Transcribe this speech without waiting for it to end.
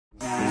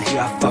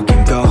I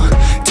fucking go.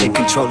 Take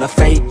control of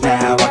fate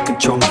now, I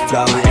control my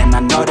flow. And I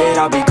know that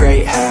I'll be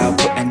great, how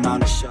putting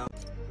on a show.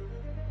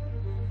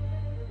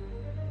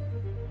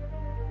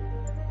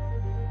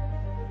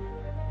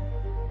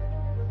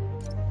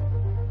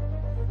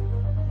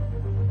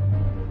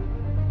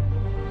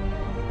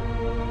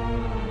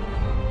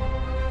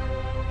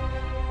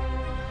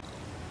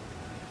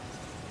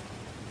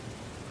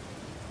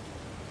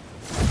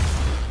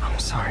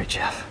 Sorry,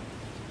 Jeff.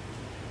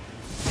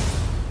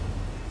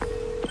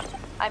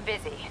 I'm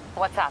busy.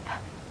 What's up?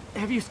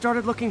 Have you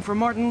started looking for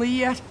Martin Lee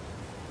yet?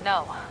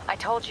 No. I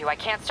told you, I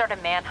can't start a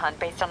manhunt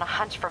based on a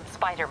hunch from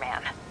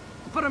Spiderman.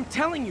 But I'm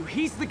telling you,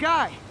 he's the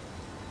guy!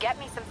 Get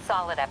me some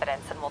solid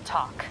evidence and we'll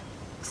talk.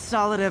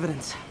 Solid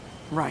evidence.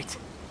 Right.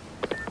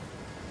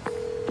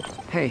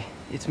 Hey,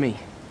 it's me.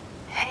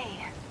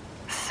 Hey.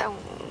 So,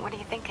 what are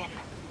you thinking?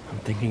 I'm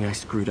thinking I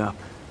screwed up,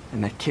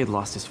 and that kid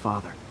lost his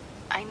father.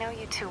 I know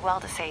you too well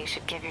to say you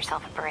should give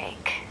yourself a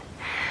break.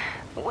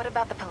 What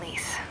about the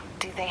police?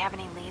 Do they have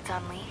any leads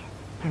on Lee?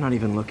 They're not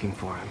even looking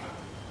for him.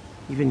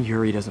 Even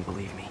Yuri doesn't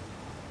believe me.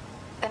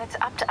 Then it's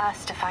up to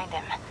us to find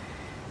him.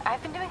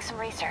 I've been doing some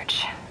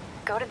research.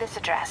 Go to this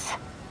address.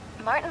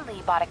 Martin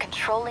Lee bought a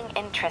controlling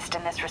interest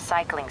in this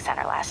recycling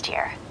center last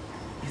year.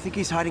 You think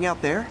he's hiding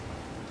out there?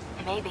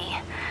 Maybe.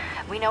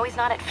 We know he's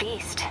not at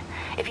Feast.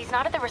 If he's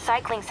not at the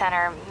recycling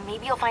center,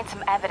 maybe you'll find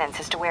some evidence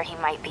as to where he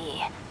might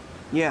be.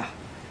 Yeah.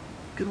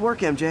 Good work,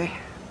 MJ.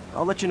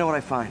 I'll let you know what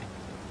I find.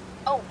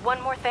 Oh, one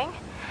more thing.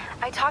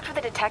 I talked with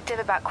a detective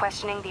about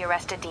questioning the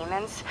arrested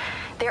demons.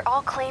 They're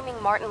all claiming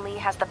Martin Lee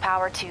has the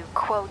power to,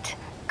 quote,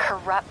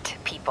 corrupt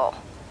people.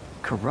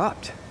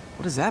 Corrupt?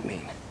 What does that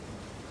mean?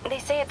 They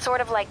say it's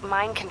sort of like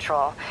mind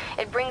control.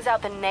 It brings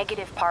out the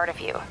negative part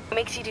of you.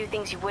 Makes you do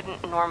things you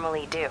wouldn't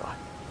normally do.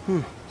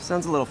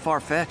 Sounds a little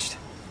far-fetched.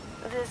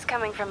 This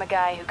coming from a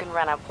guy who can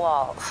run up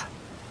walls.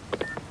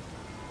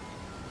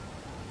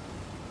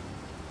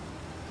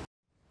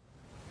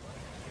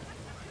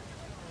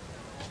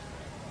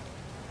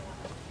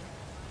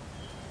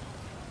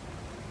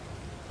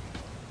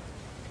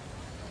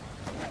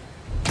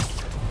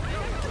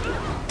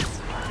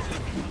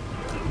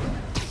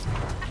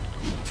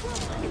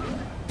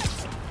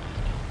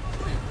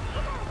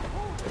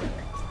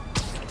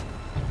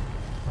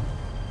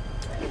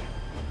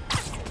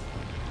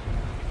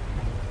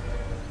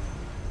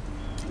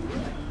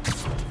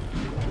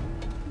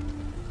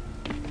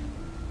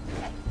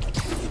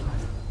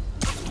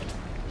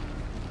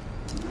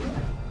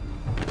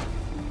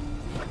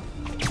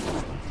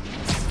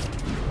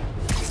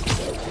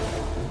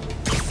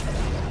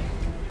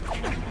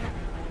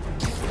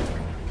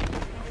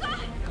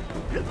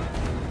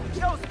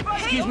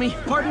 Excuse me,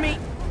 pardon me.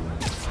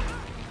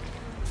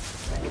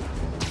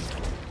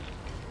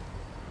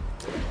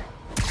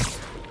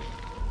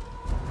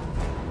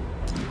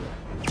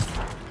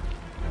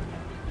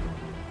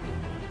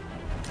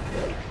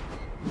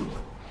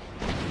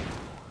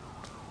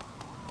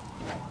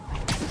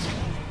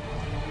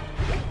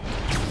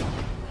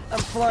 I'm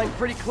flying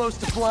pretty close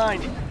to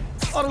blind.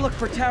 Ought to look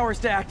for towers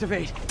to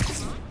activate.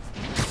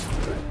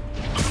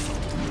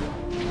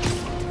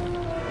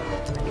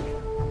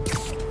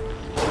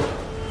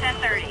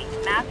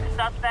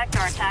 Suspects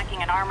are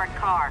attacking an armored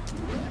car.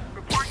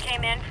 Report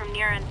came in from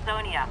near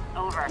Ansonia.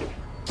 Over.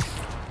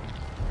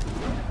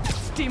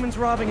 Demon's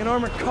robbing an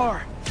armored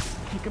car.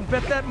 You can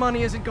bet that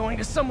money isn't going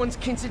to someone's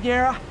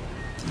quinceañera.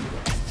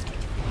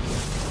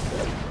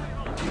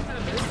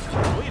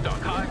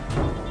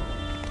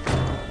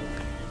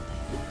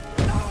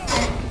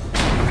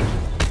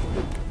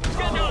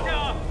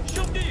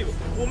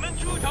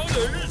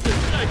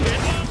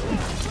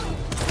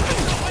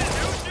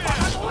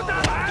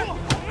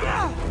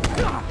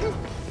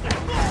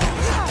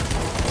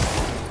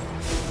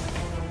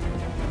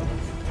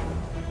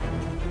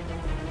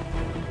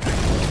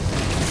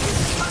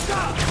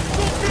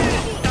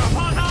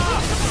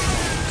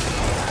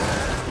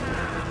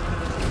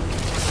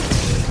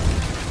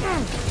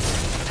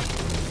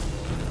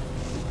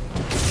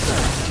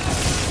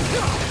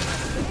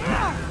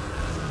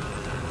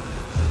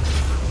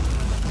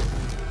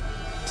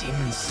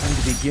 Demons seem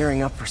to be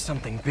gearing up for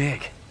something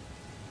big.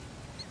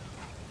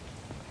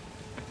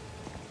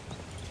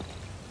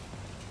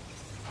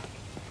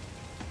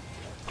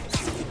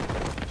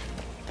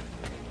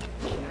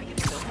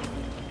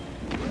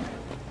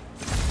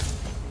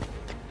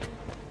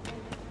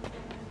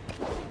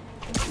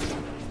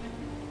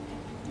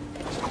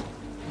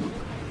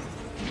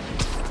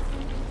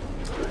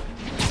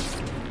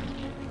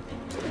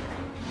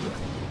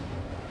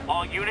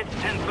 All units,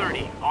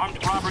 10:30. Armed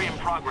robbery in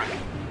progress.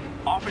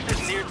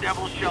 Officers near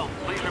Devil's Shelf,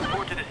 please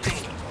report to the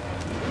scene.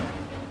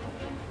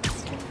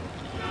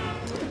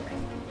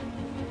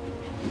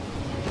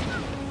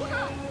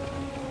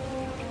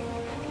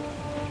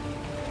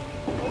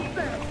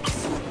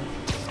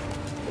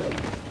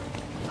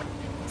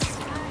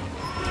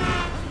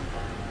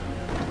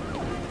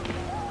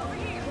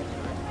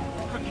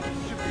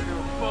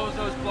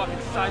 Bozos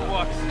blocking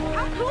sidewalks.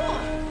 How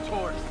cool!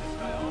 Tourists.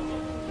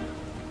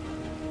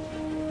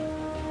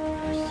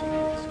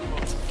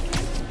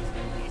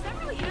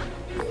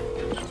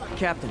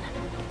 Captain.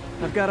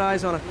 I've got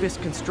eyes on a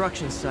Fisk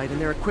construction site and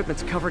their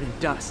equipment's covered in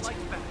dust.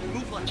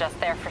 Just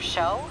there for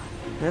show?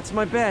 That's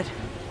my bet.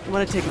 I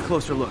want to take a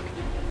closer look.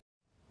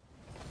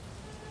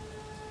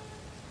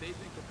 They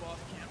think the boss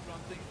can't run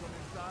things from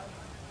inside?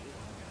 He's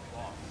like a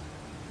boss.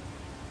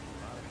 A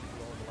lot of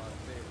people owe a lot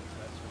of favors,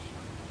 that's for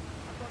sure.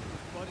 I thought he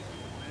was buddies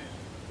with the man.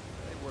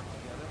 They work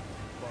together.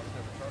 The boss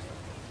never trusted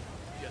him.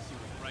 Guess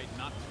he was right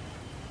not to.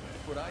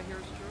 If what I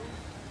hear is true,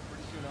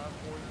 pretty soon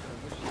Osborn's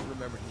gonna wish he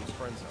remembered who his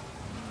friends are.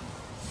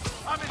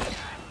 I'm in it!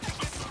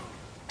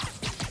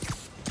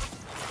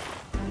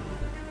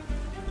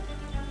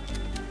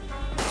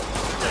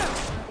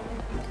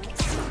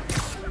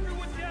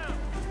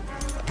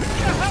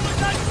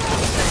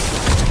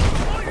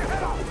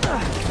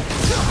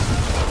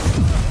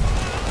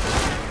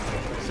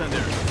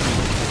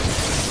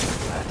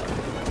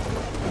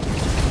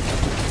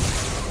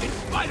 It's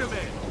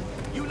Spiderman!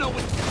 You know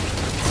what...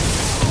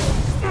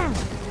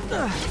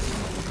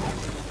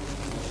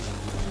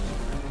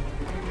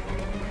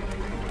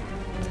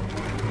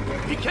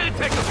 He can't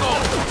take us all!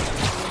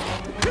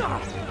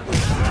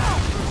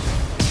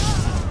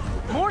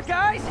 More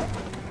guys?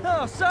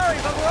 Oh, sorry,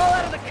 but we're all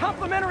out of the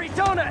complimentary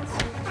donuts!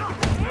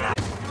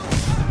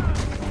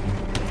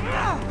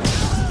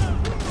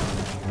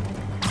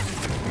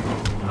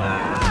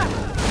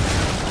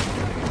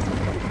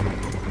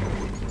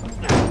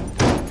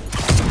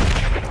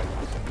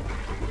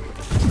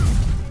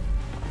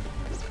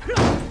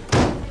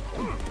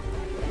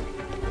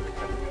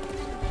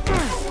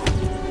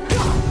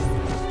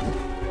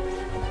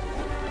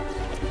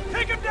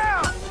 Take him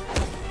down!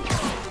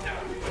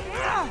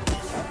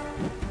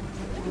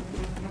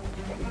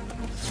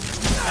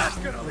 That's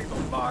gonna leave a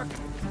mark.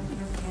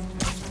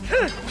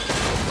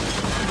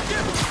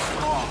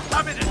 Oh,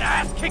 I'm in an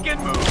ass-kicking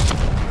mood.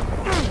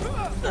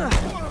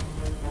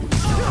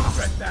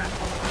 Regret that.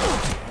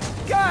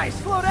 Guys,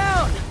 slow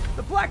down!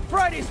 The Black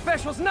Friday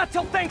special's not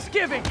till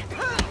Thanksgiving!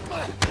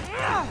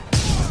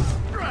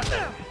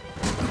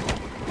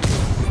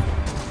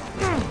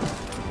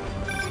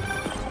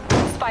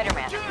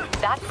 Spider-Man,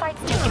 that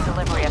site's taking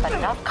delivery of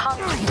enough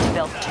concrete to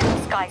build 2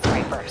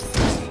 skyscrapers.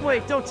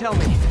 Wait, don't tell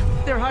me.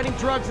 They're hiding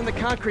drugs in the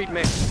concrete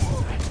mix.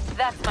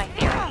 That's my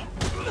theory.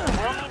 We'll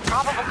need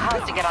probable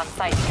cause to get on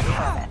site to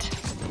confirm it.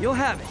 You'll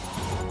have it.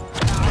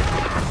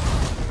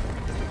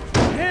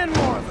 And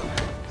more of them.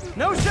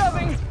 No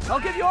shoving. I'll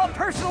give you all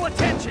personal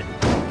attention.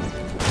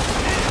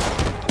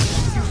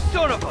 You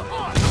son of a...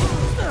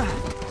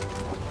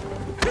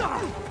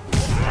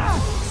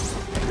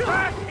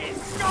 Crack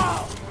his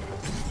skull!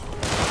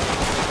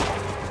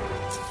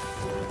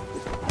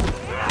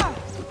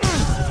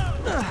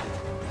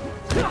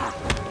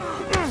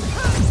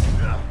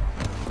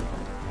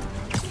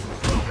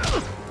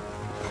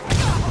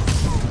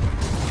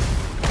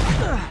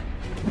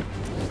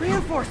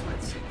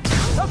 Reinforcements.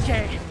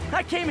 Okay,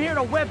 I came here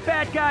to web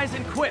bad guys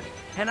and quip,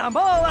 and I'm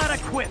all out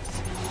of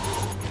quips.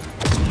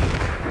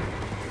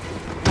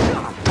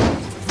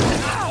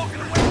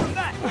 Walking away from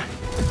that!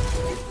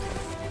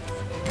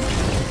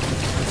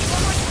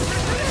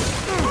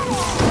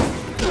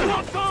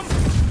 Want some?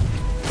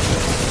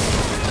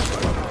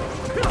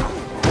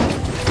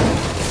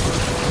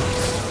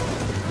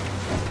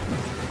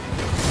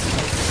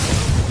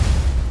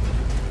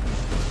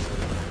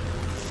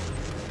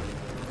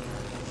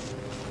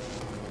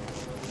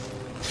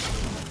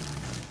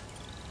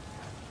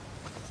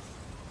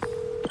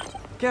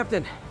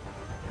 Captain,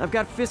 I've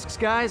got Fisk's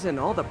guys and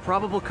all the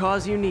probable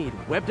cause you need,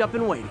 webbed up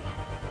and waiting.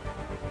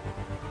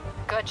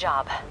 Good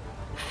job.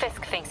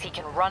 Fisk thinks he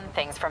can run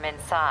things from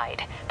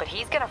inside, but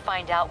he's gonna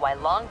find out why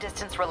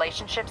long-distance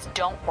relationships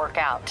don't work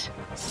out.